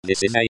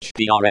This is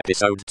HPR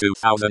episode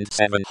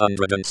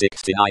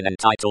 2769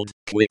 entitled,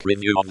 Quick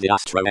Review of the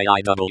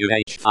AstroAI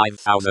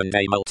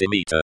WH5000A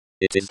Multimeter.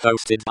 It is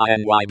hosted by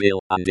NY Bill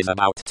and is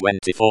about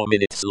 24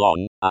 minutes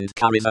long, and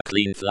carries a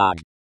clean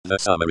flag. The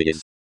summary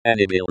is,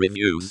 NY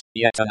reviews,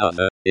 yet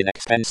another,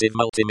 inexpensive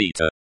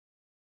multimeter.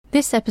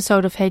 This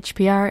episode of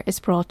HPR is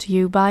brought to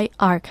you by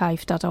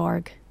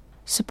archive.org.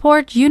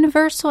 Support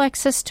universal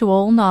access to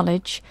all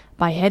knowledge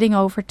by heading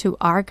over to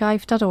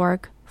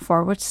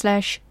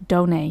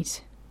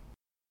archive.org/donate.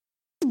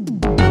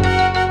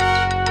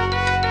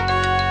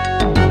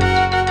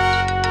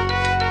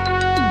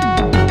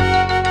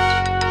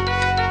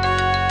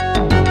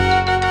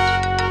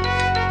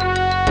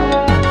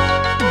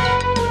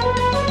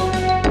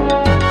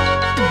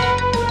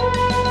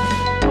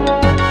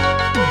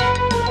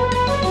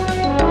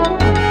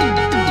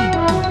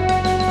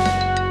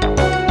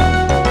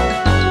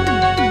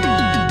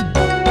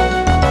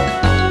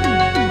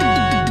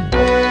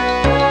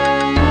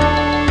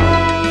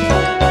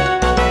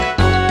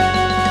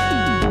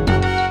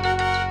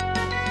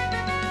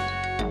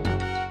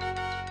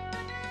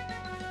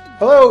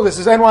 Hello, this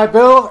is NY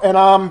Bill, and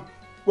I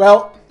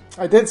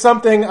did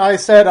something I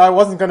said I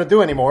wasn't going to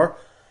do anymore.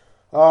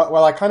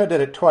 I kind of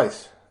did it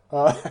twice.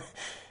 I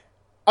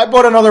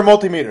bought another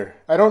multimeter.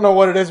 I don't know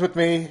what it is with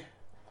me.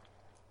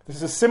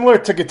 This is similar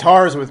to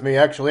guitars with me,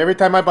 actually. Every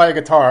time I buy a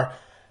guitar,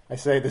 I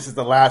say, this is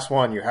the last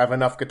one. You have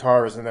enough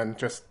guitars, and then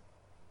just,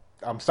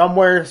 I'm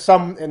somewhere,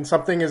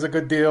 something is a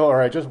good deal,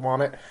 or I just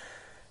want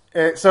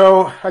it.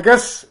 So, I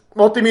guess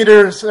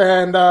multimeters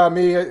and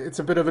me, it's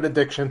a bit of an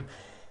addiction.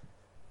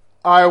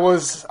 I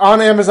was on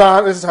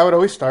Amazon. This is how it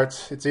always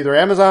starts. It's either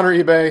Amazon or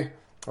eBay,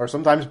 or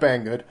sometimes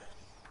Banggood.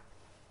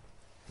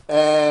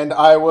 And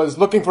I was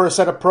looking for a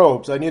set of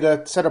probes. I need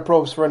a set of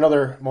probes for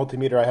another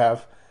multimeter I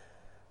have.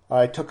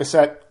 I took a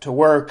set to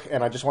work,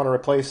 and I just want to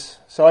replace.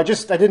 So I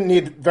didn't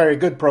need very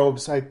good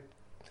probes. They're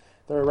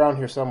around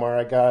here somewhere.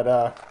 I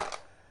got,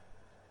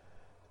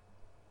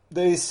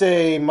 they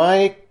say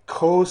M-I-C-S-O-A.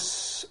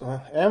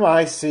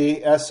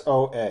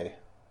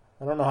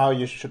 I don't know how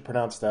you should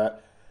pronounce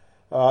that.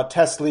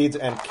 Test leads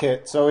and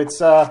kit. So it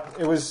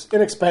was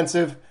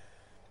inexpensive.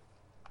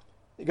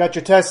 You got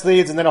your test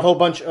leads and then a whole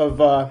bunch of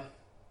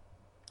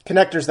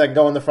connectors that can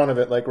go in the front of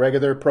it, like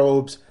regular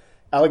probes,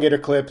 alligator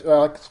clips.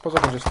 I suppose I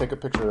can just take a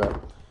picture of that.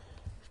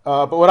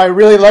 But what I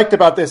really liked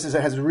about this is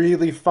it has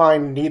really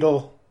fine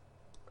needle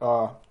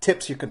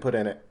tips you can put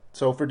in it.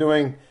 So for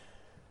doing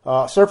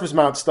surface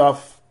mount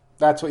stuff,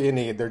 that's what you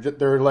need.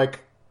 They're like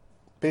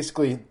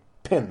basically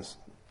pins,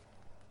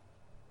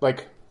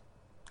 like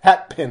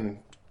hat pin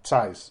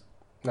size.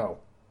 No.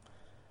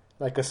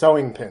 Like a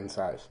sewing pin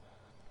size.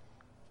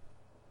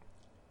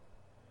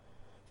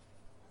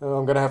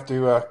 I'm going to have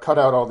to cut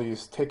out all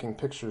these taking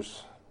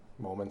pictures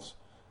moments.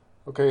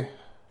 Okay.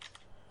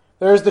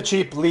 There's the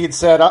cheap lead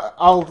set.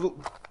 I'll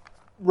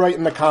write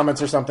in the comments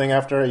or something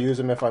after I use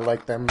them if I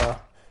like them.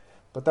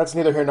 But that's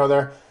neither here nor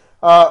there.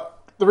 The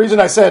reason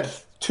I said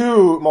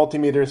 2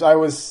 multimeters, I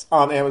was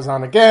on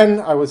Amazon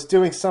again. I was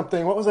doing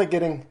something. What was I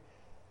getting?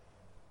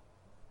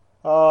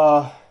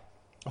 A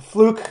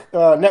Fluke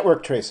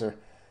network tracer.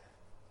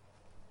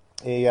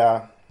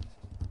 I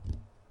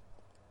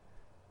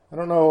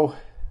don't know,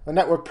 a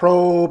network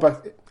probe.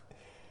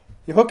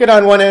 You hook it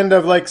on one end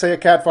of, like, say, a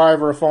Cat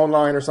 5 or a phone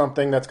line or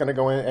something that's going to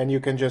go in, and you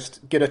can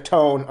just get a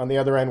tone on the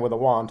other end with a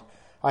wand.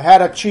 I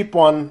had a cheap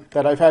one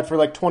that I've had for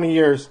like 20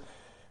 years,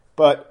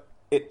 but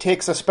it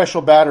takes a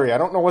special battery. I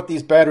don't know what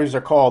these batteries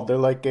are called. They're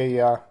like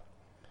they're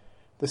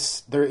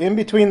in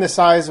between the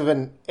size of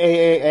an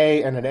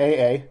AAA and an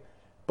AA,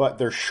 but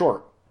they're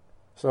short.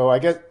 So I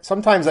guess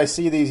sometimes I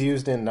see these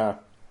used in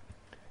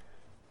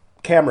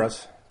camera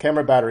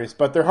batteries,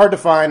 but they're hard to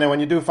find, and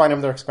when you do find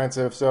them, they're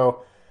expensive.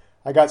 So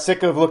I got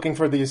sick of looking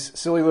for these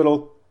silly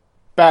little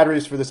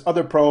batteries for this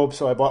other probe,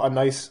 so I bought a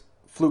nice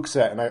Fluke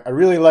set, and I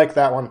really like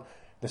that one.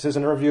 This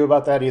isn't a review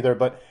about that either,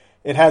 but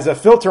it has a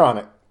filter on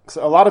it.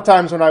 So a lot of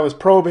times when I was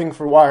probing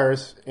for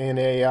wires in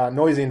a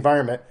noisy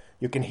environment,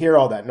 you can hear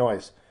all that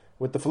noise.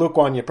 With the Fluke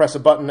one, you press a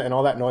button, and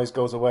all that noise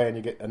goes away, and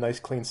you get a nice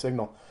clean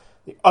signal.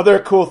 The other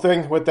cool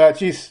thing with that,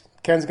 geez,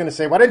 Ken's going to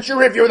say, why didn't you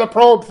review the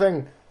probe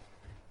thing?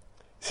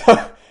 So,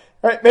 all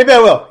right, maybe I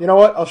will. You know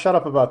what? I'll shut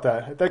up about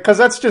that. Because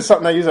that's just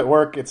something I use at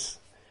work. It's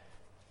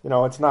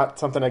not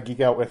something I geek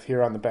out with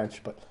here on the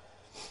bench. But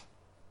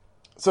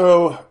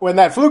so when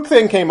that Fluke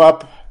thing came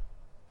up,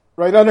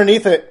 right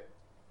underneath it,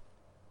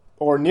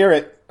 or near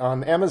it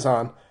on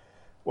Amazon,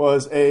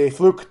 was a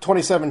Fluke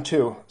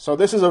 27.2. So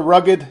this is a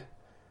rugged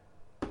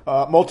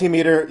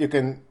multimeter. You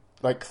can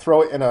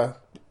throw it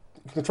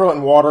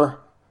in water.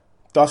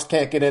 Dust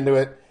can't get into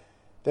it.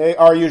 They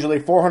are usually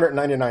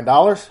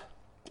 $499.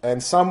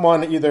 And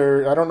someone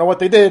either, I don't know what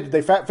they did,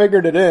 they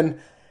figured it in,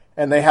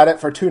 and they had it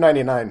for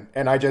 $299.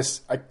 And I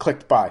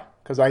clicked buy.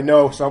 Because I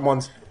know it's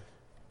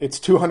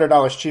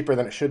 $200 cheaper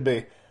than it should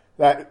be.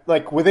 That,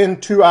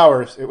 within 2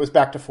 hours, it was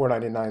back to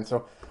 $499.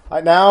 So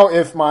now,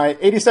 if my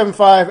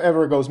 87.5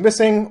 ever goes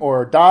missing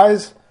or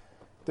dies,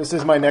 this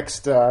is my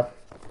next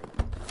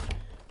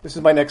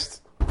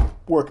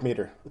work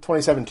meter, the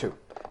 27.2.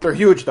 They're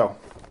huge though,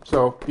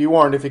 so be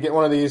warned if you get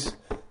one of these.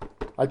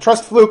 I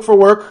trust Fluke for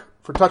work,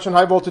 for touching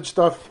high voltage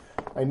stuff.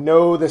 I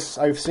know this,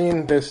 I've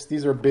seen this,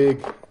 these are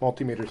big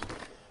multimeters.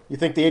 You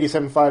think the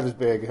 87.5 is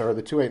big, or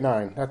the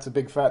 289, that's a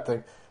big fat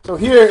thing. So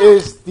here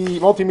is the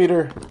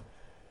multimeter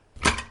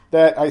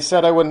that I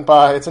said I wouldn't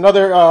buy. It's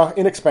another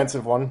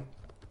inexpensive one.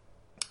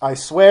 I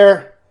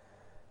swear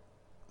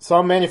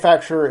some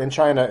manufacturer in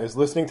China is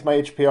listening to my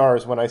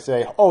HPRs when I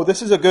say, oh,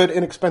 this is a good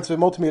inexpensive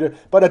multimeter,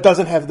 but it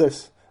doesn't have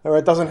this, or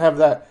it doesn't have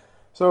that.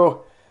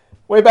 So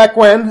way back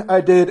when, I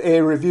did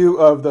a review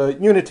of the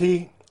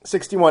Unity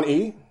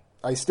 61E.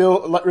 I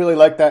still really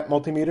like that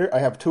multimeter. I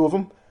have two of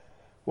them.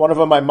 One of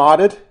them I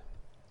modded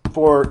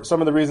for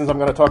some of the reasons I'm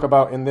going to talk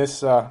about in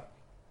this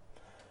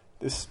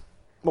this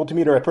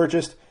multimeter I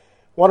purchased.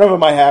 One of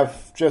them I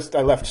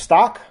left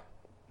stock.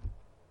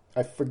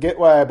 I forget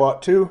why I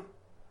bought two.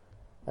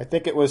 I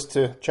think it was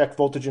to check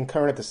voltage and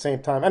current at the same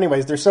time.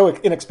 Anyways, they're so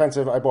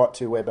inexpensive, I bought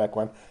two way back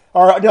when.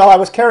 Or no, I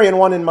was carrying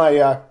one in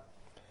my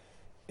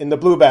in the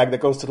blue bag that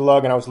goes to the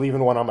lug, and I was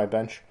leaving one on my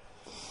bench.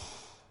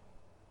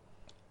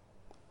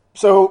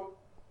 So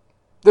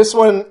this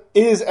one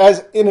is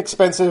as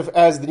inexpensive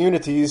as the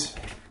Unities.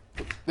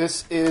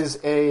 This is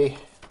a,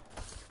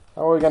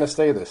 how are we going to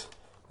say this?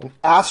 An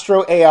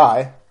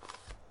AstroAI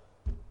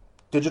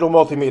digital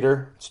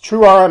multimeter. It's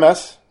true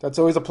RMS. That's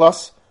always a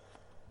plus.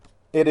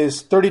 It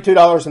is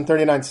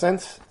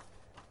 $32.39.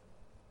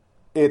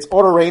 It's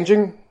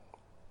auto-ranging,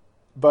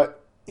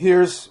 but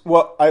here's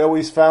what I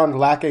always found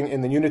lacking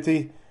in the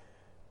Unity.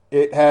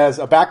 It has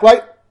a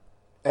backlight,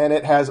 and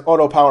it has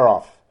auto power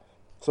off.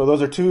 So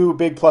those are two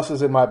big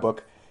pluses in my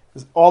book.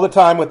 All the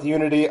time with the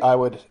Unity, I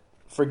would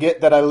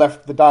forget that I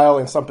left the dial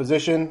in some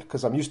position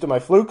because I'm used to my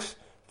Flukes.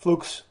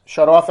 Flukes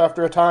shut off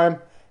after a time,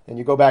 and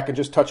you go back and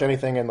just touch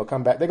anything, and they'll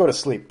come back. They go to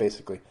sleep,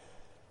 basically.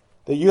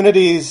 The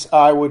Unities,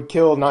 I would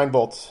kill 9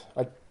 volts.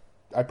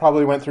 I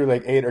probably went through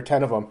like 8 or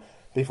 10 of them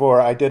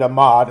before I did a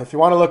mod. If you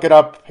want to look it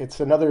up,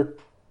 it's another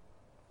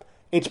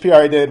HPR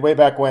I did way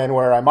back when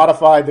where I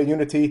modified the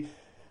Unity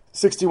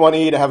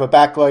 61E to have a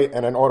backlight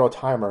and an auto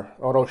timer,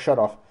 auto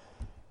shutoff.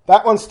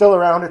 That one's still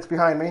around. It's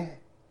behind me.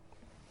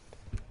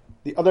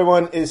 The other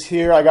one is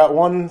here. I got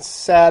one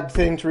sad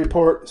thing to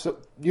report. So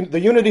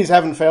the Unities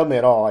haven't failed me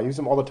at all. I use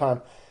them all the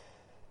time.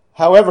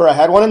 However, I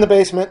had one in the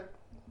basement.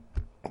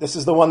 This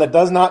is the one that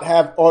does not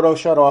have auto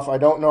shut off. I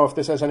don't know if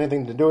this has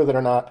anything to do with it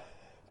or not,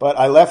 but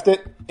I left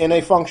it in a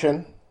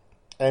function,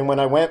 and when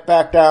I went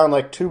back down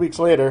like 2 weeks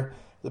later,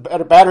 the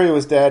battery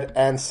was dead,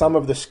 and some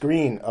of the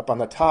screen up on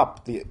the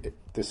top, the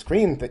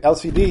screen, the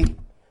LCD,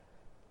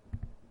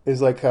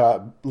 is like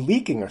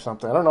leaking or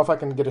something. I don't know if I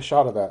can get a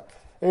shot of that.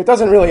 And it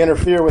doesn't really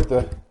interfere with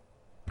the...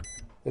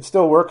 It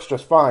still works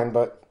just fine,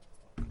 but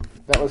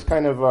that was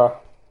kind of...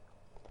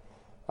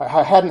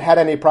 I hadn't had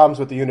any problems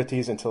with the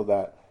Unities until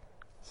that.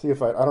 See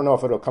if I don't know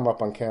if it'll come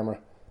up on camera.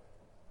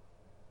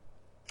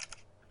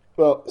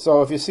 Well,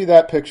 so if you see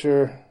that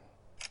picture,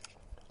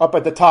 up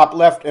at the top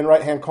left and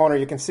right-hand corner,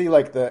 you can see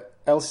like the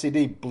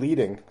LCD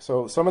bleeding.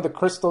 So some of the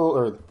crystal,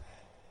 or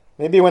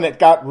maybe when it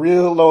got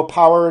real low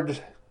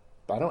powered,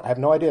 I have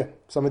no idea.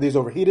 Some of these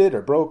overheated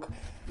or broke.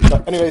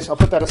 But anyways, I'll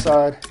put that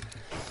aside.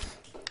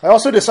 I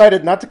also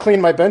decided not to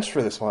clean my bench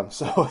for this one.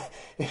 So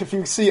if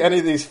you see any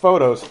of these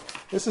photos,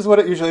 this is what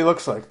it usually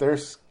looks like.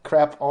 There's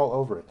crap all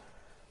over it.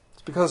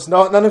 It's because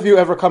none of you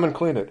ever come and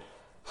clean it.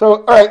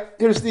 So, all right,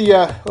 here's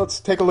the, let's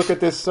take a look at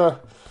this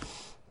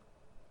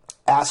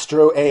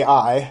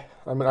AstroAI.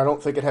 I mean, I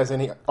don't think it has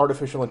any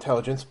artificial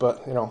intelligence,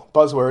 but, you know,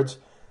 buzzwords.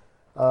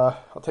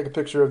 I'll take a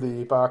picture of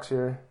the box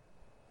here.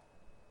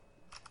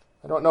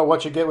 I don't know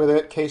what you get with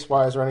it,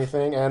 case-wise or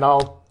anything, and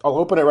I'll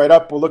open it right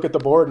up. We'll look at the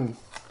board and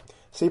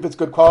see if it's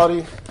good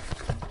quality.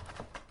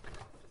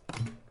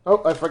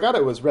 Oh, I forgot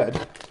it was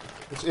red.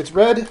 It's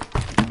red.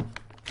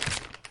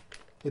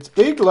 It's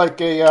big,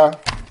 like a...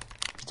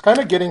 it's kind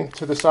of getting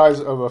to the size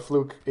of a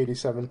Fluke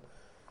 87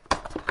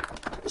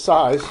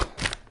 size.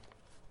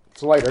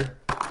 It's lighter.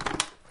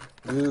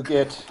 You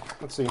get...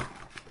 let's see.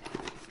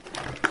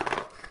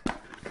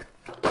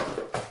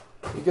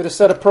 You get a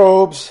set of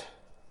probes.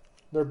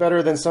 They're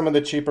better than some of the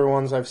cheaper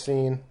ones I've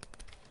seen.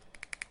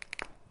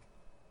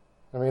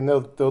 I mean,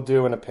 they'll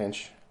do in a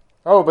pinch.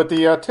 Oh, but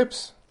the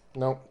tips...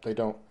 no, they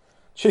don't.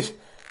 Jeez.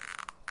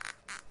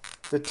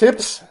 The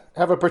tips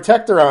have a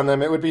protector on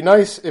them. It would be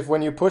nice if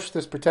when you push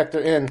this protector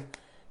in,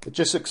 it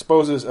just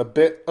exposes a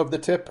bit of the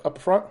tip up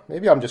front.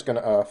 Maybe I'm just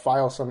going to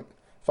file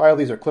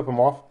these or clip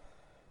them off.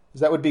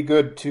 That would be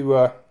good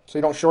to so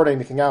you don't short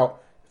anything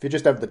out if you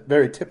just have the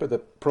very tip of the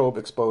probe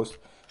exposed.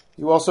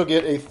 You also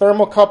get a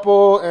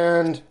thermocouple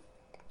and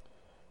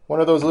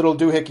one of those little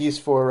doohickeys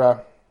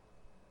for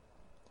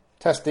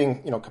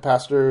testing, you know,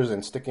 capacitors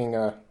and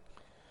sticking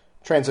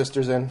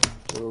transistors in.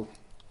 So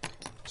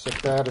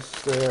stick that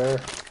there.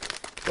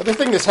 The other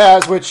thing this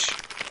has, which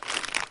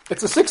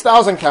it's a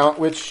 6,000 count,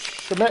 which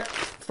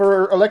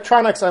for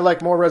electronics I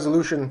like more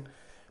resolution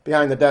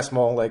behind the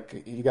decimal.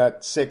 Like you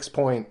got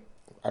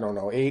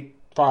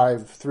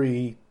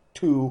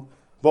 6.8532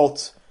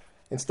 volts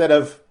instead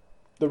of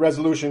the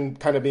resolution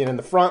kind of being in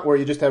the front where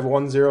you just have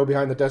 1 0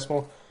 behind the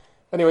decimal.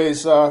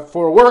 Anyways,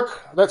 for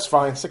work, that's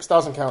fine.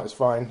 6,000 count is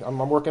fine. I'm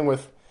working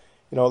with,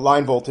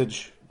 line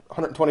voltage,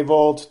 120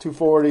 volts,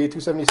 240,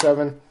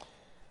 277.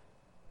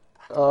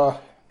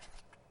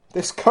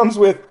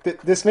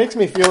 This makes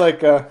me feel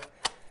like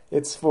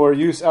it's for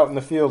use out in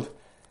the field.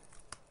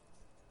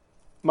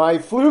 My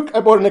Fluke,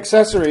 I bought an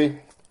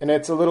accessory, and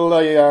it's a little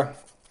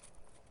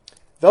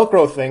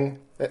Velcro thing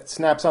that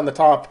snaps on the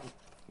top,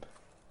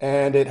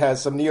 and it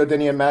has some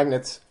neodymium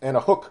magnets and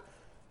a hook.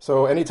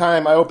 So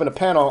anytime I open a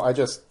panel, I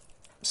just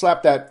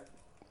slap that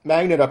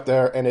magnet up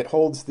there, and it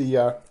holds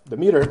the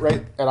meter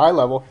right at eye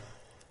level.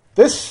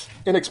 This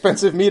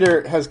inexpensive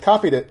meter has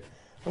copied it.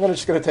 I'm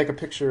just going to take a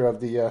picture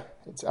of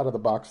it's out of the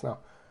box now.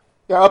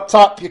 Yeah, up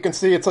top you can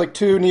see it's like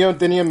 2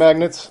 neodymium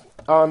magnets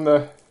on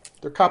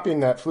they're copying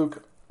that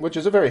Fluke, which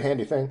is a very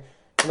handy thing.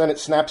 And then it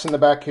snaps in the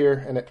back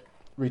here, and it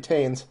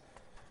retains.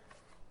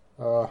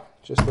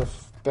 Just the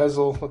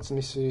bezel, let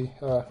me see,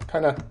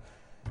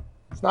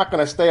 it's not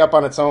going to stay up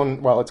on its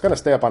own. Well, it's going to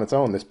stay up on its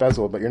own, this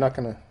bezel, but you're not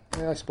going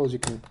to, I suppose you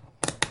can.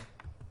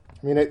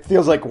 It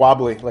feels like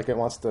wobbly, like it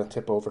wants to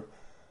tip over.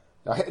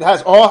 It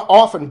has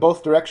off in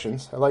both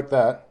directions. I like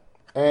that.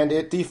 And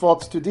it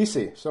defaults to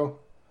DC. So,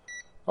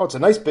 it's a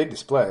nice big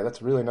display.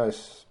 That's really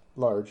nice,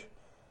 large.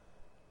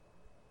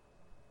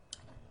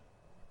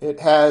 It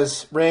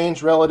has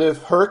range,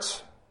 relative,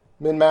 hertz,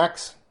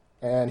 min-max.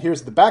 And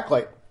here's the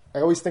backlight. I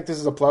always think this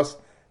is a plus.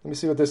 Let me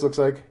see what this looks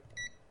like.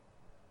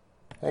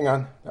 Hang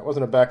on. That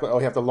wasn't a backlight. Oh,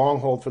 you have to long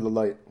hold for the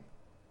light.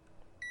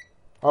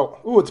 Oh,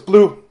 ooh, it's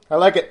blue. I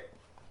like it.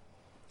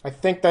 I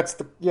think that's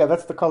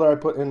the color I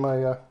put in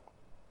my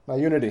my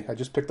Unity. I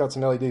just picked out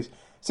some LEDs.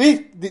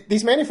 See,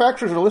 these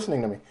manufacturers are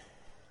listening to me.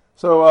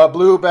 So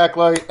blue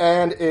backlight,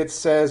 and it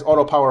says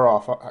auto power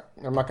off.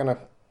 I'm not gonna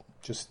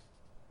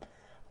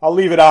I'll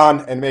leave it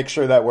on and make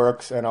sure that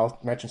works, and I'll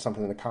mention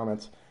something in the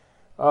comments.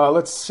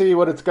 Let's see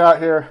what it's got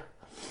here.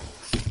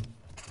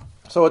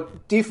 So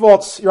it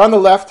defaults. You're on the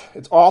left.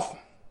 It's off,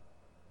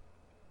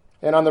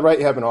 and on the right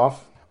you have an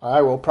off.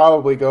 I will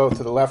probably go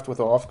to the left with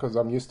off because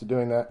I'm used to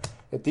doing that.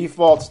 It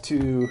defaults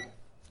to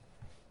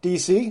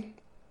DC.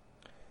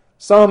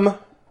 Some,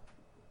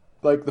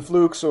 like the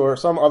Flukes or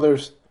some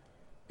others,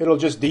 it'll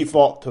just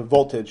default to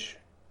voltage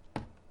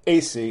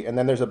AC, and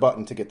then there's a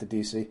button to get to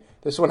DC.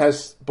 This one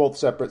has both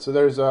separate. So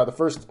there's the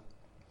first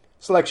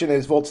selection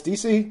is volts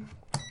DC,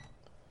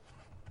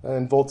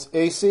 and volts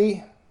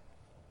AC.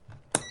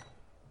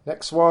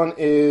 Next one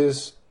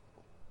is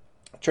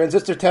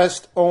transistor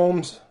test,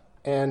 ohms,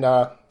 and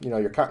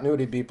your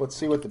continuity beep. Let's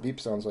see what the beep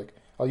sounds like.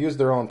 I'll use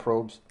their own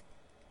probes.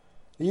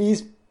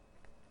 These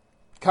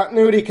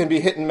continuity can be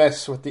hit and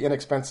miss with the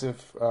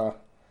inexpensive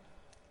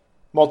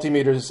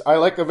multimeters. I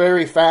like a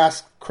very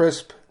fast,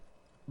 crisp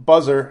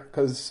buzzer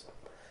because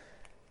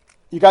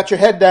you got your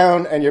head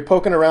down and you're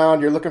poking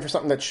around. You're looking for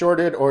something that's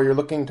shorted, or you're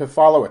looking to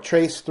follow a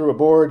trace through a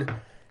board.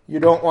 You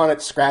don't want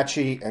it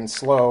scratchy and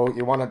slow.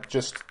 You want to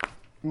just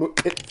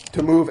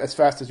move as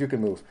fast as you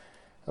can move.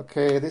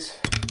 Okay,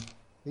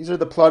 these are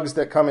the plugs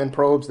that come in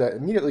probes that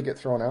immediately get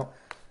thrown out.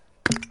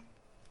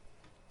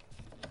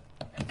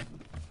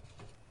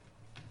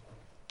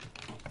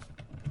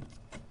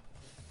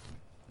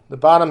 The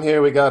bottom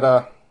here we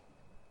got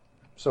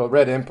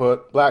red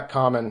input, black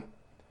common,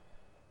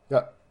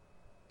 got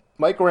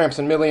microamps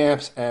and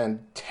milliamps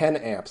and 10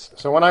 amps.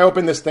 So when I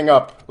open this thing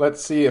up,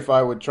 let's see if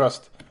I would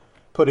trust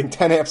putting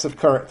 10 amps of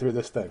current through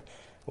this thing.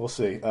 We'll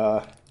see.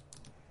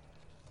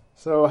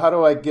 So how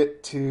do I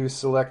get to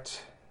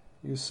select?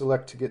 Use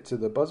select to get to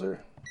the buzzer.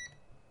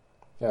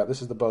 Yeah,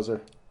 this is the buzzer.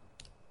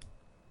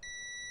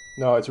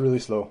 No, it's really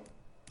slow.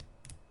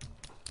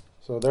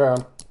 So there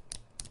I'm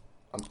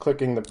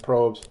clicking the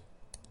probes.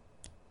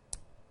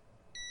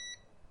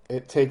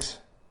 It takes...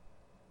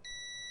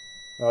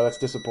 Oh, that's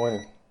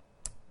disappointing.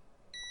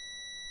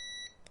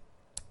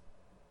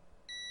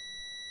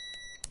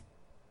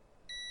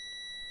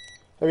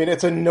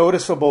 It's a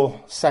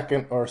noticeable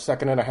second or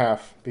second and a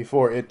half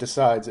before it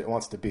decides it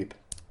wants to beep.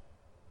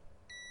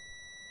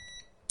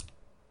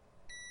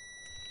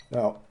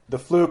 Now, the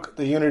Fluke,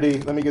 the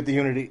Unity, let me get the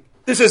Unity.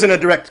 This isn't a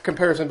direct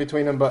comparison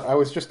between them, but I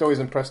was just always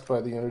impressed by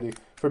the Unity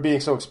for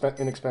being so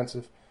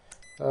inexpensive.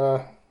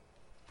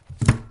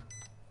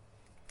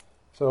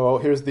 So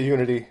here's the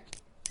Unity.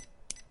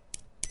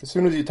 As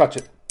soon as you touch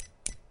it,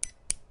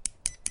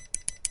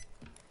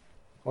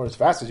 or as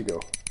fast as you go,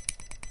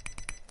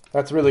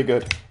 that's really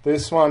good.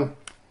 This one,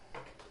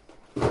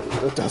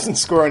 it doesn't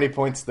score any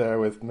points there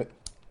with...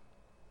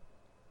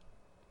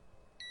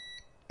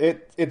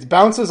 It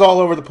bounces all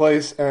over the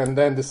place and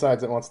then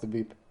decides it wants to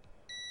beep.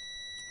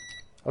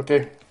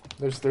 Okay,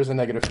 there's a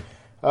negative.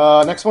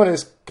 Next one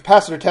is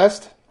capacitor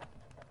test.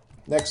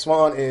 Next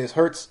one is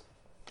hertz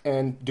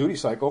and duty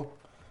cycle.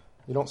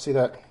 You don't see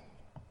that.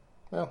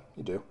 Well,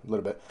 you do a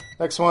little bit.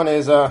 Next one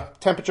is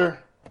temperature,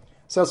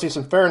 Celsius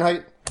and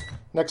Fahrenheit.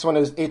 Next one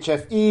is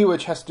HFE,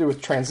 which has to do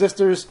with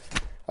transistors.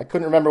 I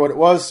couldn't remember what it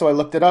was, so I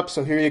looked it up.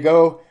 So here you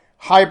go.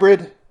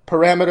 Hybrid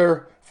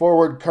parameter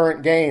forward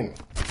current gain.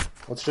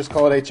 Let's just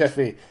call it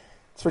HFE.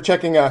 It's for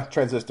checking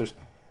transistors.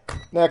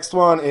 Next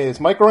one is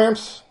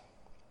microamps.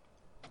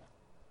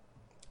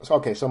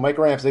 Okay, so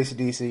microamps, AC,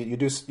 DC. You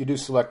do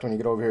select when you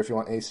get over here if you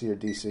want AC or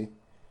DC.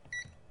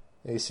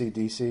 AC,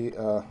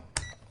 DC.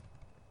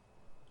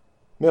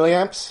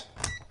 Milliamps.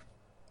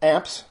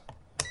 Amps.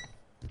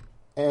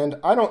 And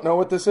I don't know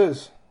what this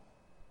is.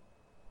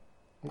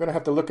 I'm going to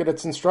have to look at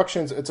its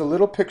instructions. It's a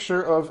little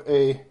picture of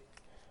a...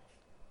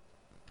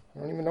 I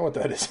don't even know what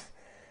that is.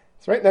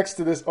 It's right next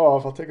to this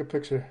off. I'll take a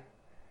picture.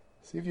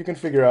 See if you can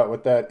figure out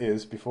what that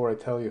is before I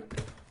tell you.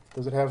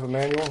 Does it have a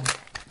manual?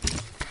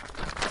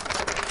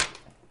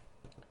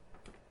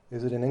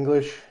 Is it in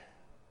English?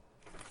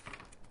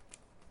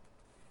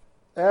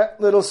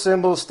 That little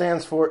symbol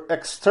stands for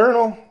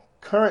external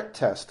current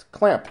test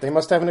clamp. They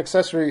must have an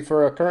accessory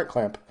for a current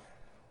clamp.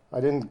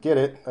 I didn't get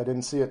it. I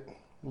didn't see it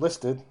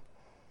listed.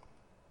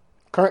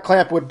 Current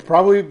clamp would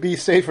probably be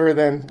safer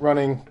than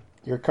running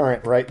your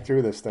current right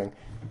through this thing.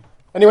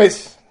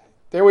 Anyways,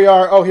 there we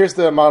are. Oh, here's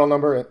the model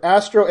number. An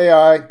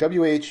AstroAI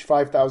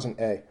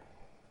WH5000A.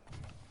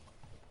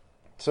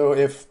 So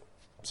if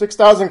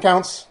 6,000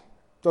 counts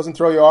doesn't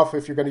throw you off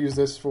if you're going to use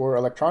this for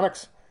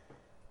electronics,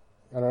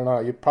 I don't know,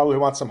 you probably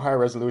want some higher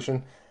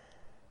resolution.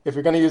 If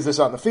you're going to use this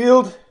out in the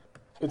field,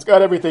 it's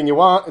got everything you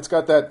want. It's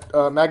got that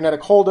magnetic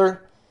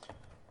holder.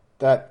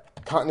 That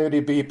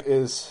continuity beep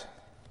is,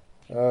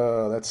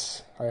 I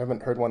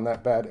haven't heard one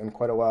that bad in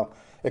quite a while.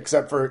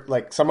 Except for,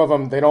 like, some of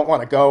them, they don't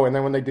want to go, and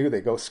then when they do,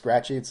 they go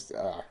scratchy.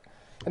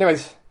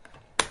 Anyways,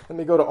 let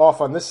me go to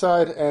off on this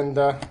side, and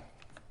let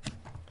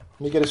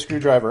me get a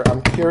screwdriver.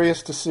 I'm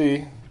curious to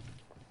see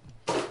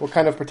what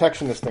kind of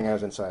protection this thing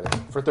has inside it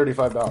for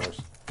 $35.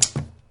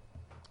 I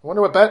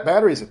wonder what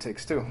batteries it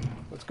takes, too.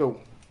 Let's go.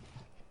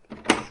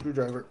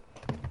 Screwdriver.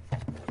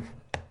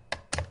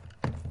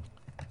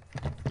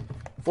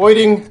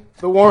 Voiding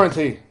the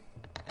warranty.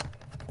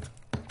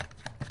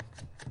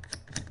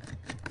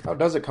 How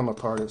does it come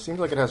apart? It seems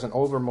like it has an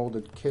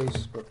over-molded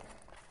case, but...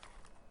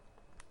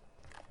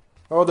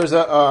 Oh, there's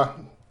a...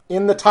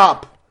 in the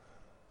top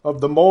of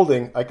the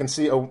molding, I can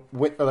see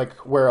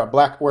where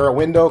a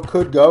window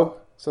could go.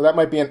 So that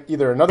might be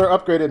either another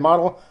upgraded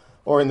model,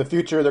 or in the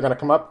future they're going to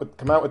come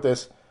out with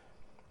this.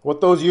 What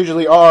those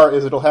usually are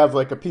is it'll have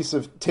like a piece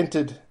of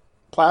tinted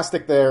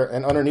plastic there,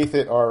 and underneath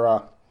it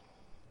are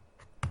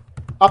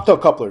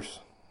optocouplers.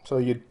 So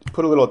you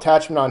put a little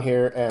attachment on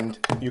here, and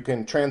you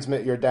can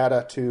transmit your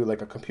data to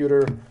like a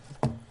computer.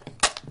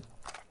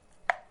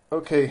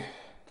 Okay,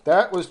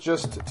 that was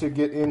just to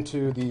get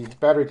into the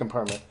battery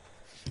compartment.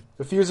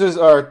 The fuses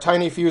are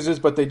tiny fuses,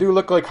 but they do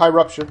look like high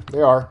rupture.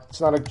 They are.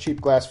 It's not a cheap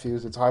glass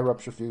fuse. It's a high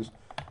rupture fuse.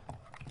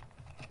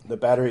 The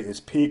battery is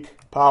peak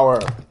power.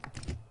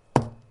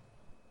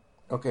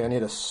 Okay, I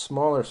need a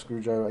smaller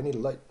screwdriver. I need a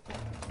light.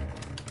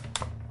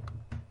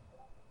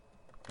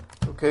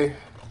 Okay,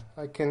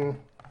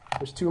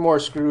 there's 2 more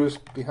screws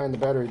behind the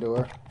battery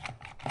door.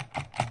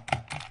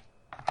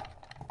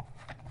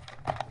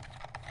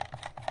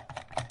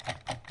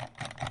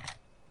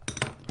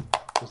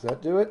 Does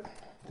that do it?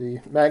 The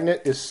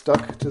magnet is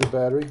stuck to the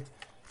battery.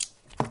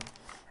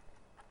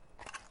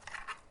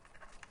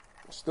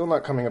 Still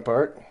not coming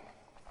apart.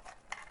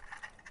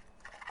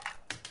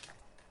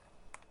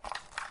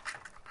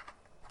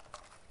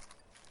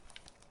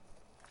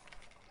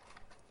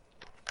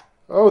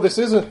 Oh, this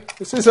is a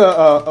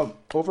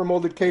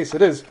overmolded case.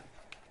 It is.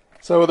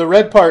 So the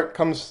red part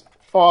comes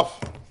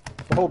off.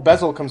 The whole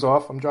bezel comes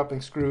off. I'm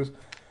dropping screws.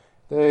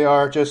 They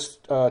are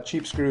just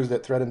cheap screws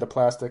that thread into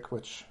plastic,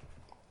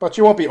 but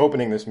you won't be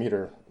opening this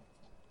meter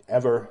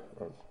ever.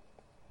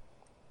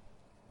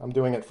 I'm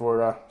doing it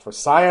for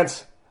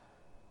science.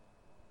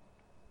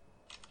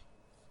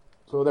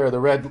 So there, the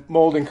red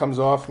molding comes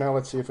off. Now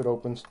let's see if it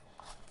opens.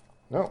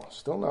 No,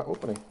 still not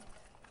opening.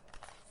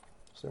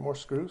 Is there more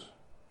screws?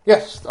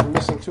 Yes, I'm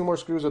missing 2 more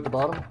screws at the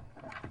bottom.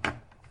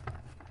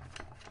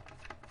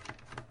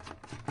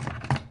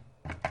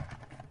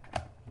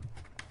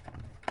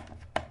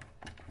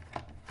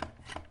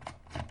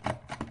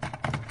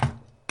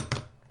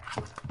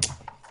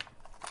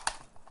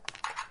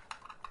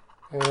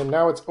 And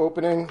now it's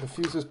opening. The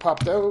fuses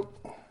popped out.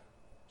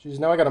 Geez,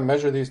 now I got to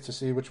measure these to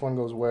see which one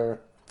goes where.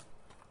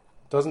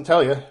 Doesn't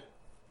tell you.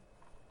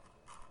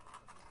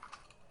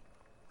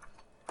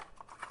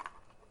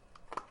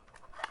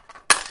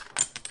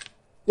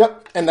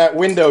 Yep, and that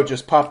window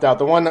just popped out.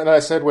 The one that I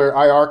said where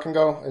IR can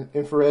go, an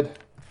infrared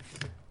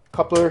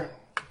coupler.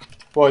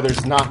 Boy,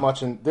 there's not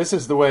much in. This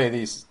is the way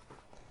these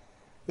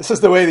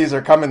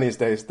are coming these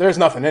days. There's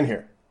nothing in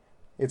here.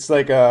 It's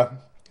like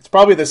it's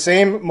probably the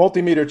same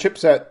multimeter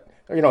chipset,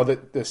 you know, the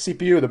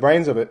CPU, the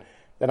brains of it,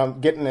 that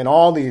I'm getting in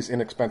all these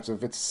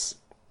inexpensive. It's,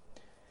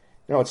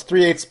 you know, it's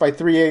 3/8 by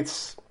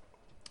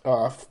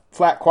 3/8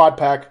 flat quad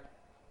pack.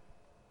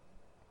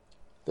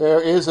 There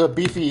is a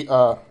beefy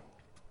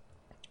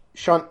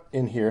shunt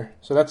in here,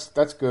 so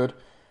that's good.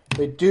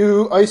 They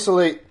do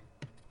isolate.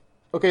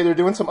 Okay, they're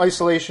doing some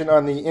isolation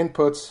on the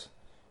inputs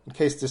in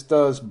case this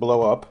does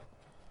blow up.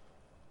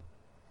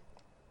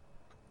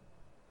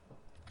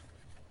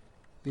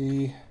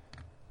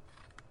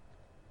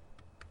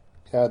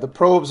 The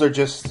probes are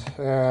just,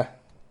 they're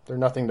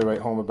nothing to write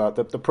home about.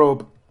 The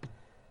probe,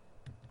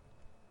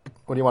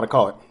 what do you want to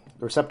call it?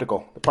 The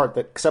receptacle, the part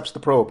that accepts the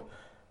probe.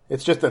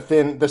 It's just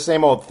the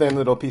same old thin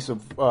little piece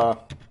of,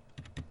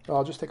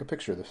 I'll just take a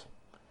picture of this.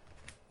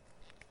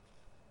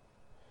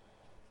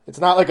 It's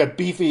not like a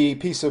beefy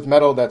piece of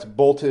metal that's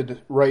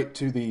bolted right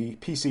to the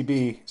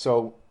PCB.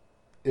 So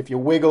if you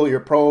wiggle your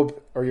probe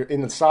or you're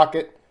in the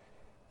socket,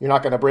 you're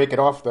not going to break it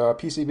off the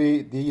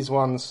PCB. These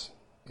ones,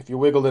 if you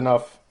wiggled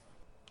enough.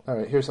 All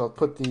right, I'll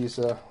put these.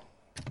 I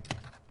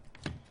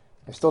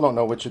still don't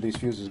know which of these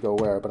fuses go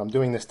where, but I'm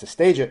doing this to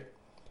stage it.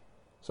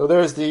 So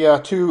there's the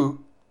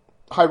 2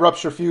 high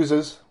rupture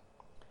fuses.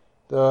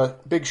 The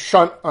big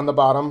shunt on the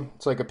bottom,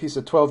 it's like a piece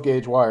of 12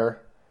 gauge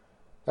wire.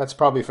 That's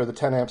probably for the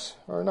 10 amps.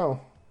 Or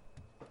no.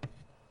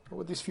 What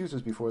would these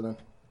fuses be for then?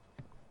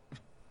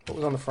 What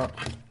was on the front?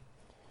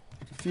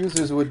 The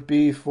fuses would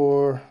be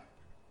for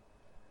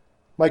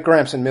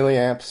microamps and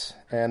milliamps,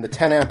 and the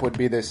 10 amp would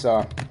be this,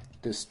 well,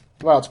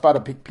 it's about a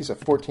piece of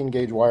 14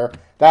 gauge wire.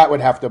 That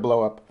would have to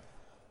blow up.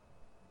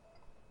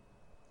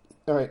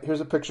 All right,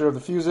 here's a picture of the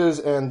fuses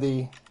and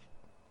the,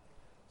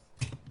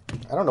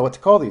 I don't know what to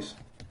call these,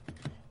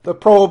 the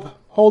probe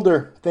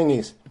holder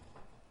thingies.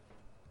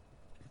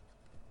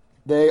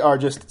 They are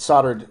just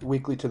soldered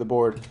weakly to the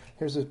board.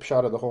 Here's a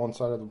shot of the hole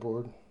inside of the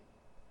board.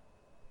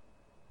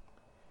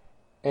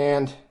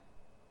 And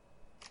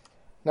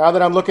now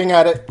that I'm looking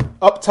at it,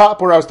 up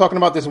top where I was talking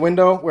about this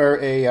window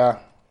where a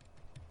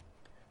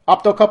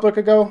optocoupler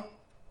could go,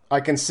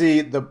 I can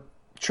see the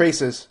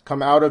traces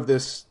come out of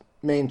this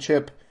main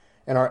chip,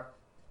 and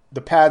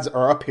the pads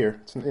are up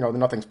here. So,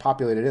 nothing's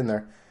populated in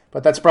there.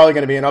 But that's probably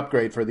going to be an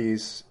upgrade for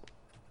these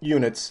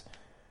units.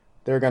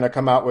 They're going to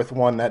come out with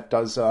one that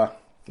does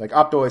like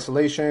opto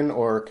isolation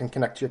or can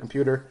connect to your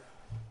computer.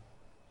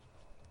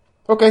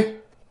 Okay,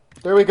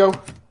 there we go.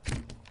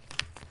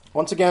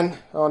 Once again,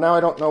 now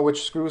I don't know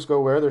which screws go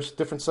where. There's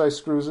different size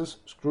screws. There's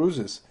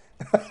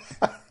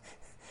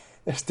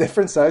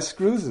different size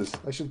screws.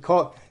 I should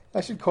call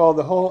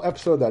the whole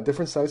episode that,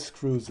 different size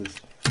screws.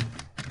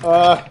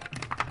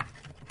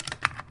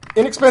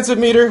 Inexpensive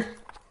meter.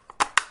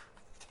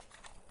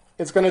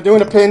 It's going to do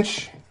in a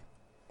pinch.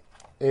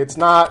 It's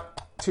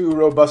not too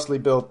robustly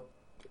built.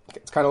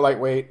 It's kind of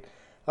lightweight.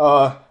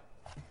 Don't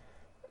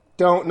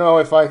know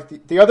if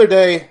the other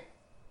day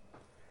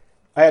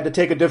I had to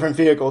take a different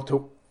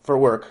vehicle for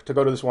work to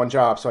go to this one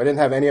job, so I didn't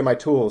have any of my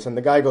tools. And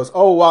the guy goes,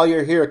 "Oh, while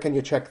you're here, can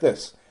you check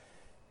this?"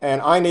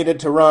 And I needed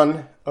to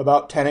run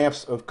about 10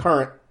 amps of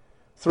current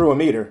through a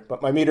meter,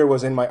 but my meter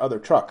was in my other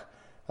truck.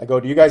 I go,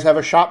 "Do you guys have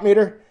a shop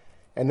meter?"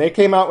 And they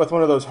came out with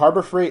one of those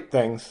Harbor Freight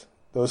things,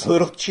 those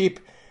little cheap,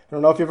 I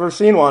don't know if you've ever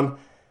seen one,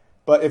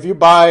 but if you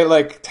buy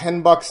like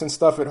 $10 and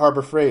stuff at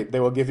Harbor Freight, they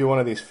will give you one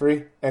of these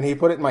free. And he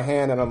put it in my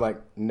hand, and I'm like,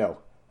 no,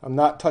 I'm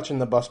not touching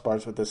the bus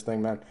bars with this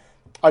thing, man.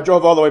 I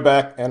drove all the way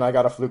back, and I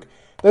got a fluke.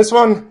 This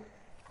one,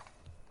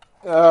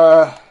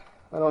 I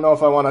don't know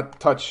if I want to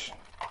touch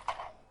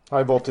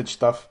high voltage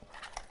stuff.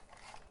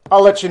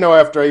 I'll let you know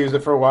after I use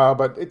it for a while,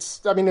 but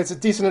it's a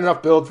decent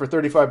enough build for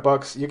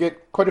 $35. You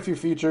get quite a few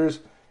features.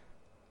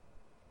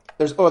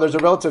 There's a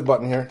relative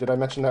button here. Did I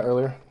mention that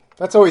earlier?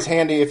 That's always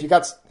handy if you're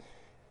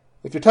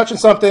touching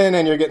something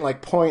and you're getting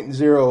like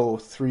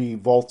 0.03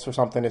 volts or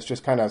something. It's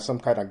just kind of some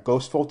kind of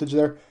ghost voltage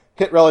there.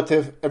 Hit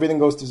relative, everything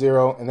goes to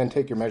 0, and then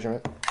take your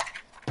measurement.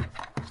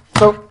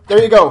 So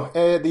there you go.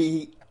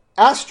 The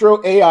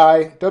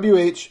AstroAI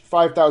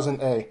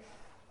WH5000A.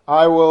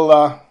 I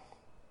will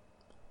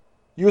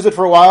use it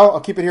for a while.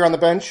 I'll keep it here on the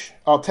bench.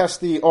 I'll test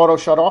the auto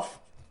shut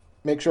off,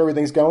 make sure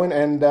everything's going,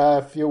 and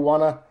if you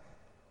want to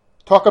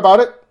talk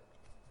about it,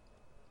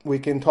 we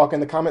can talk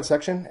in the comment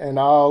section, and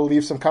I'll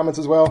leave some comments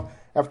as well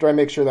after I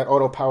make sure that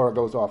auto power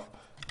goes off.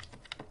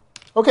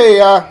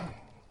 Okay,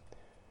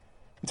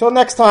 until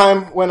next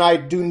time when I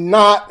do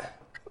not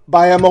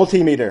buy a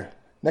multimeter.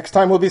 Next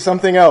time will be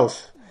something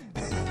else.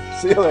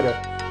 See you later.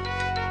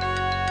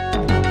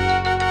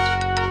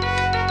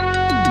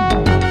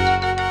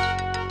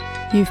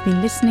 You've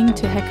been listening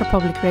to Hacker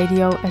Public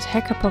Radio at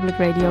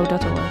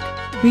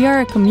hackerpublicradio.org. We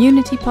are a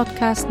community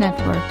podcast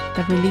network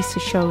that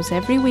releases shows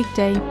every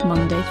weekday,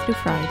 Monday through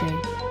Friday.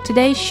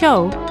 Today's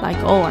show, like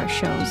all our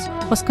shows,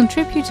 was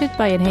contributed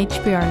by an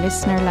HPR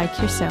listener like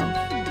yourself.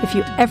 If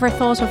you ever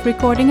thought of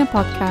recording a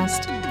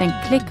podcast, then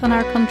click on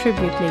our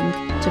contribute link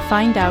to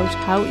find out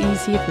how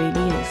easy it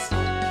really is.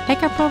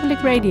 Hacker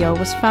Public Radio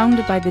was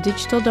founded by the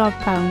Digital Dog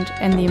Pound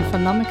and the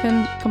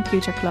Infonomicon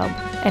Computer Club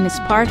and is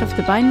part of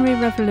the binary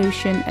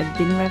revolution at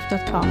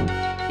binrev.com.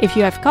 If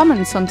you have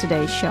comments on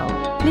today's show,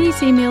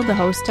 please email the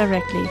host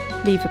directly,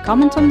 leave a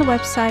comment on the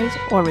website,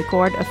 or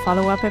record a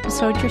follow-up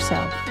episode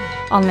yourself.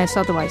 Unless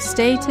otherwise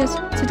stated,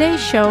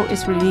 today's show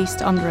is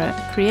released under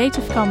a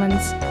Creative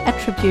Commons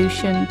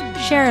Attribution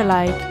Share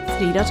Alike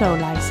 3.0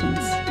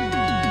 license.